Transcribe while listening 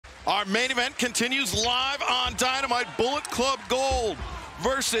Our main event continues live on Dynamite. Bullet Club Gold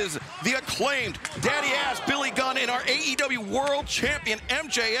versus the Acclaimed Daddy-Ass Billy Gunn and our AEW World Champion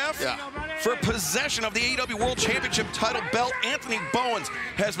MJF for possession of the AEW World Championship title belt. Anthony Bowens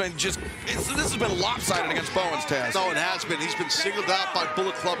has been this has been lopsided against Bowens, Taz. No, it has been. He's been singled out by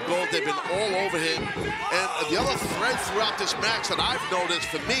Bullet Club Gold. They've been all over him. And the other thread throughout this match that I've noticed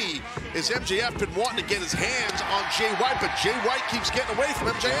for me is MJF been wanting to get his hands on Jay White, but Jay White keeps getting away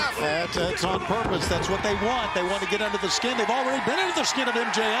from MJF. That's on purpose. That's what they want. They want to get under the skin. They've already been under the skin of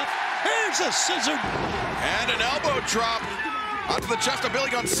MJF. Here's a scissor. And an elbow drop onto the chest of Billy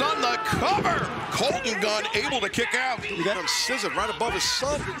Gunn's son. The cover. Colton Gunn able to kick out. You got him scissored right above his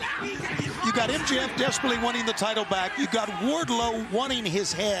son. You got MJF desperately wanting the title back. You got Wardlow wanting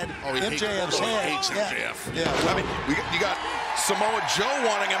his head. Oh, MJF's head. Hates MJF. Yeah. I mean, you got Samoa Joe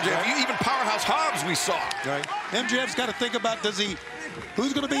wanting MJF. Right. Even Powerhouse Hobbs we saw. Right. MJF's got to think about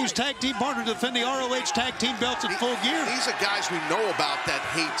who's going to be his tag team partner to defend the ROH tag team belts in full gear. These are guys we know about that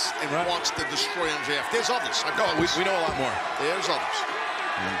hates and wants to destroy MJF. There's others. We know a lot more. There's others.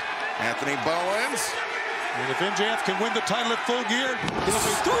 Anthony Bowens. And if MJF can win the title at full gear, it'll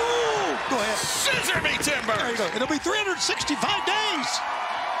be through. Go ahead. Scissor me timber. There you go. It'll be 365 days.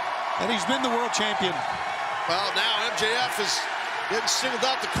 And he's been the world champion. Well, now MJF is getting singled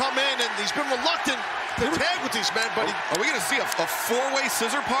out to come in, and he's been reluctant to tag with these men, but are we going to see a four-way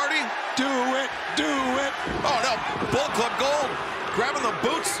scissor party? Do it. Do it. Oh, no. Bullet Club Gold grabbing the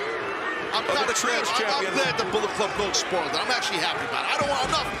boots. I'm glad the Bullet Club Gold spoiled it. I'm actually happy about it. I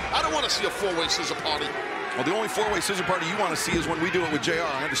don't want to see a four-way scissor party. Well, the only four-way scissor party you want to see is when we do it with JR.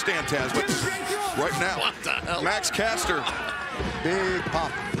 I understand, Taz, but right now, what the hell? Max Caster. Big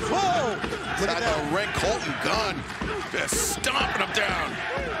pop. Whoa! Look at that. The ring, Colton Gunn just stomping him down.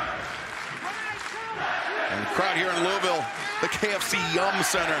 And the crowd here in Louisville, the KFC Yum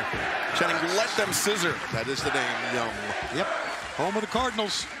Center, chanting, "Let them scissor." That is the name, Yum. Yep. Home of the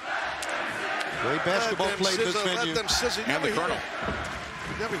Cardinals. Great basketball played this venue. Let them scissor. And the Colonel.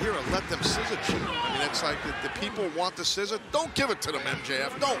 You never hear a let them scissor chant. I mean, it's like the people want the scissor. Don't give it to them,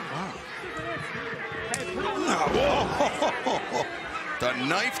 MJF. Don't. Wow. The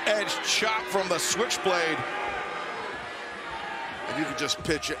knife-edge chop from the switchblade. And you can just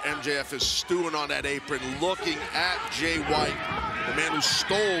picture MJF is stewing on that apron, looking at Jay White, the man who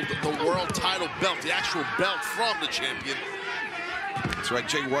stole the world title belt, the actual belt from the champion. That's right,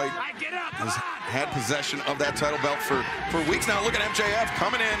 Jay White has had possession of that title belt for weeks now. Look at MJF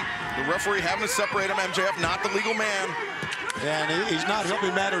coming in. The referee having to separate him. MJF not the legal man. And he's not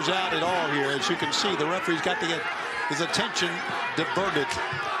helping matters out at all here. As you can see, the referee's got to get his attention diverted.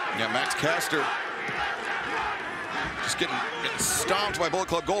 Yeah, Max Caster just getting stomped by Bullet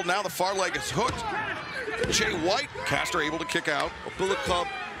Club Gold. Now the far leg is hooked. Jay White, Caster able to kick out. Bullet Club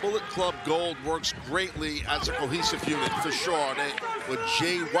Gold works greatly as a cohesive unit, for sure. With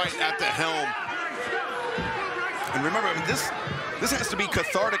Jay White at the helm. And remember, I mean, this has to be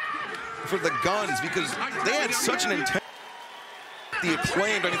cathartic for the Guns because they had such an intense. The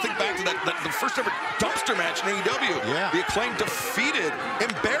Acclaimed, I mean, think back to the first ever dumpster match in AEW. Yeah. The Acclaimed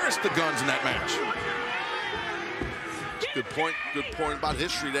embarrassed the Guns in that match. Good point about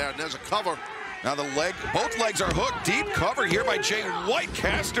history there. And there's a cover. Now both legs are hooked. Deep cover here by Jay White.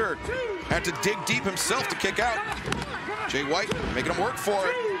 Caster had to dig deep himself to kick out. Jay White making him work for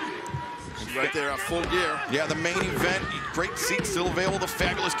it. Right there at full gear. Yeah, the main event. Great seats still available. The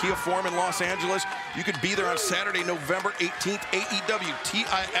fabulous Kia Forum in Los Angeles. You could be there on Saturday, November 18th,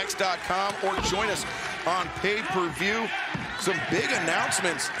 AEWTIX.com, or join us on pay-per-view. Some big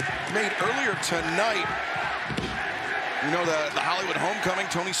announcements made earlier tonight. You know, the Hollywood Homecoming,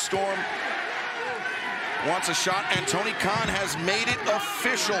 Tony Storm wants a shot, and Tony Khan has made it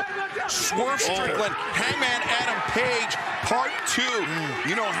official. Swerve Strickland, Hangman Adam Page, Part 2.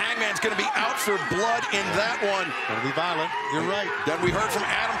 You know Hangman's going to be out for blood in that one. Gonna be violent. You're right. Then we heard from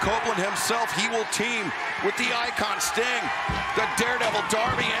Adam Copeland himself. He will team with the Icon Sting, the Daredevil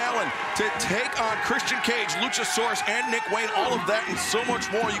Darby Allin, to take on Christian Cage, Luchasaurus, and Nick Wayne. All of that and so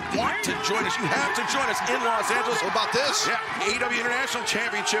much more. You want to join us. You have to join us in Los Angeles. What about this? Yeah, AEW International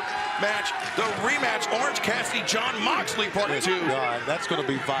Championship match. The rematch, Orange Cassidy, Jon Moxley, Part 2. God, that's going to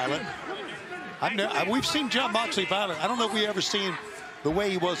be violent. We've seen Jon Moxley violent. I don't know if we ever seen the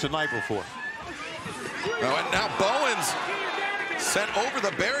way he was the night before. And now Bowens sent over the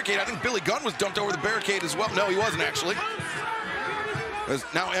barricade. I think Billy Gunn was dumped over the barricade as well. No, he wasn't actually. As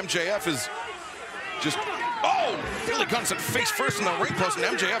now MJF is just, Billy Gunn sent face first in the ring post,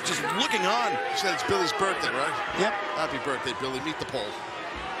 and MJF just looking on. You said it's Billy's birthday, right? Yep. Happy birthday, Billy. Meet the pole.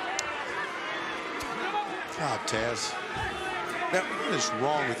 God, Taz. Now, what is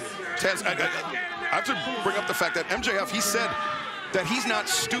wrong with you? Taz, I have to bring up the fact that MJF, he said that he's not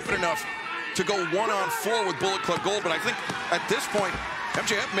stupid enough to go 1-on-4 with Bullet Club Gold, but I think at this point,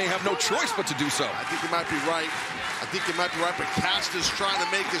 MJF may have no choice but to do so. I think you might be right. But Caster's trying to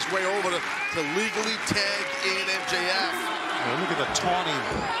make his way over to legally tag in MJF. Oh, look at the taunting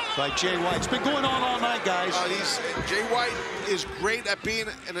by Jay White. It's been going on all night, guys. Jay White is great at being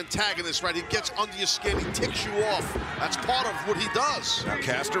an antagonist, right? He gets under your skin, he ticks you off. That's part of what he does. Now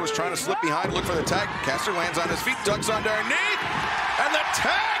Caster was trying to slip behind, look for the tag. Caster lands on his feet, ducks underneath, and the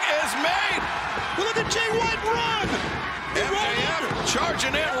tag is made. Well, look at Jay White run. MJF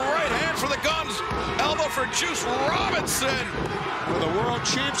charging in, right hand for the guns. Elbow for Juice Robinson. Well, the world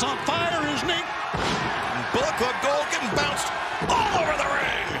champ's on fire, isn't he? Bullet Club Gold getting bounced all over the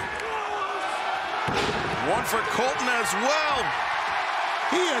ring. One for Colton as well.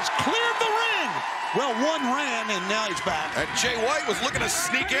 He has cleared the ring. Well, one ran, and now he's back. And Jay White was looking to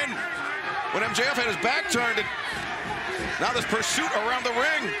sneak in when MJF had his back turned. And now this pursuit around the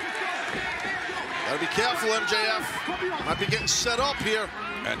ring. Gotta be careful, MJF. Might be getting set up here.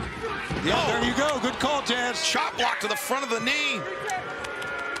 And, yeah, there you go. Good call, Taz. Chop block to the front of the knee.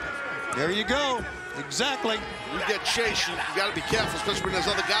 There you go. Exactly. You get chased, you gotta be careful, especially when there's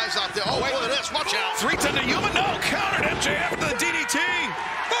other guys out there. Oh, wait, look at this, watch out. 310 to Human, no, countered MJF to the DDT.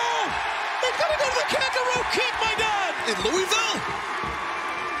 Oh, they're gonna go to the kangaroo kick, my God. In Louisville.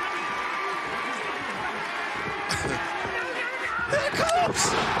 There it comes.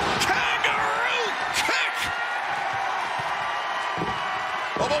 Kangaroo kick.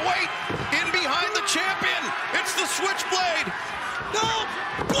 Oh, but wait, in behind the champion, it's the Switchblade. No,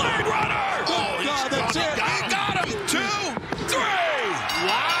 Blade Runner. Oh, God, that's it. He got him. 2, 3.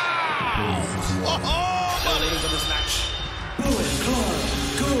 Wow.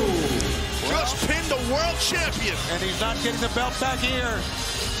 Just pinned the world champion. And he's not getting the belt back here.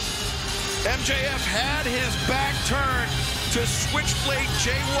 MJF had his back turned to Switchblade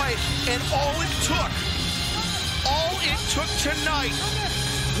Jay White, and all it took tonight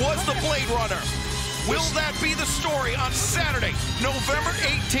was the Blade Runner. Will that be the story on Saturday, November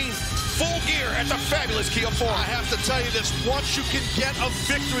 18th, Full Gear at the fabulous Kia Forum? I have to tell you this, once you can get a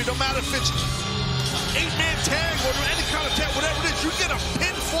victory, no matter if it's 8-man tag or any kind of tag, whatever it is, you get a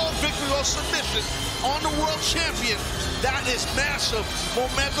pinfall victory or submission on the world champion. That is massive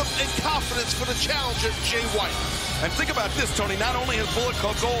momentum and confidence for the challenger, Jay White. And think about this, Tony. Not only has Bullet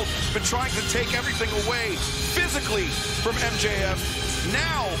Club Gold been trying to take everything away physically from MJF,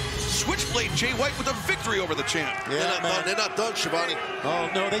 now Switchblade Jay White with a victory over the champ. Yeah, They're not done, Shivani. Oh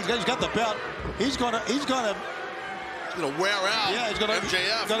no, he's got the belt. He's gonna wear out. Yeah, he's gonna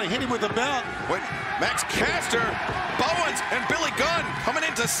MJF. Gonna hit him with the belt. Wait, Max Caster, Bowens, and Billy Gunn coming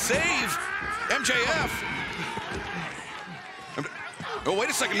in to save MJF. Oh, wait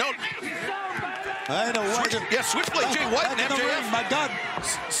a second, no. I know what. Switchblade Jay White and MJF. My God,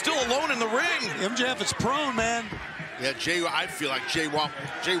 still alone in the ring. MJF is prone, man. Yeah, I feel like Jay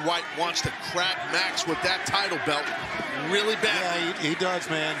White wants to crack Max with that title belt really bad. Yeah, he does,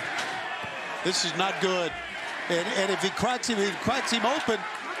 man. This is not good. And if he cracks him open,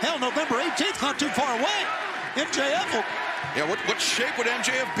 hell, November 18th, not too far away. MJF will. Yeah, what shape would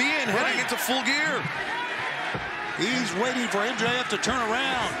MJF be in heading into Full Gear? He's waiting for MJF to turn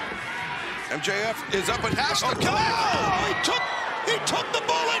around. MJF is up and Caster. He took the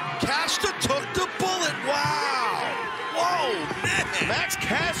bullet. Caster took the bullet. Wow. Whoa, man. Max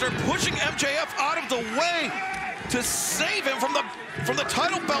Caster pushing MJF out of the way to save him from the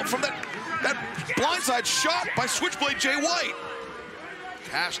title belt, from that blindside shot by Switchblade Jay White.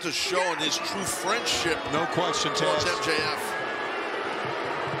 Caster showing his true friendship. No question, towards Taz. MJF.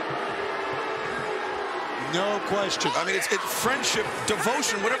 No question. I mean, it's friendship,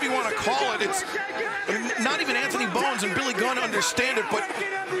 devotion, whatever you want to call it. It's not even Anthony Bowens and Billy Gunn understand it, but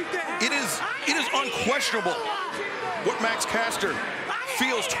it is unquestionable what Max Caster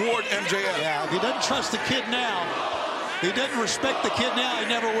feels toward MJF. Yeah, if he doesn't trust the kid now, he doesn't respect the kid now, he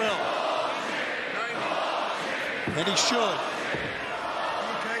never will. And he should.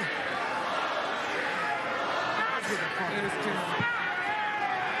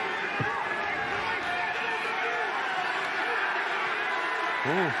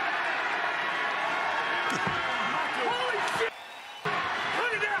 Ooh.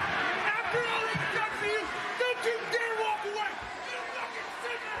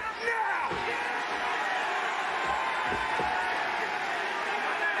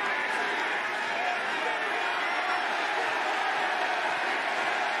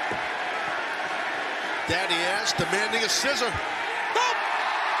 Daddy ass demanding a scissor.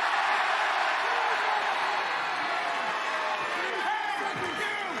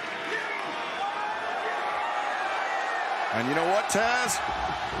 And you know what, Taz?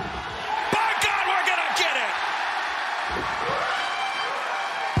 By God, we're gonna get it!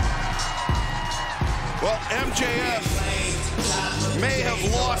 Well, MJF may have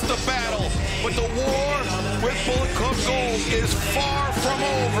lost the battle, but the war with Bullet Club Gold is far from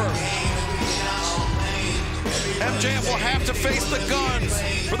over. MJF will have to face the Guns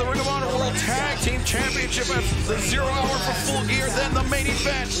for the Ring of Honor World Tag Team Championship at the 0 Hour for Full Gear. Then the main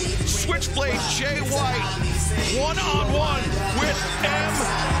event, Switchblade Jay White, one-on-one with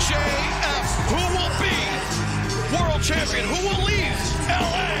MJF. Who will be world champion? Who will leave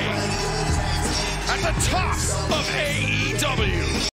LA at the top of AEW?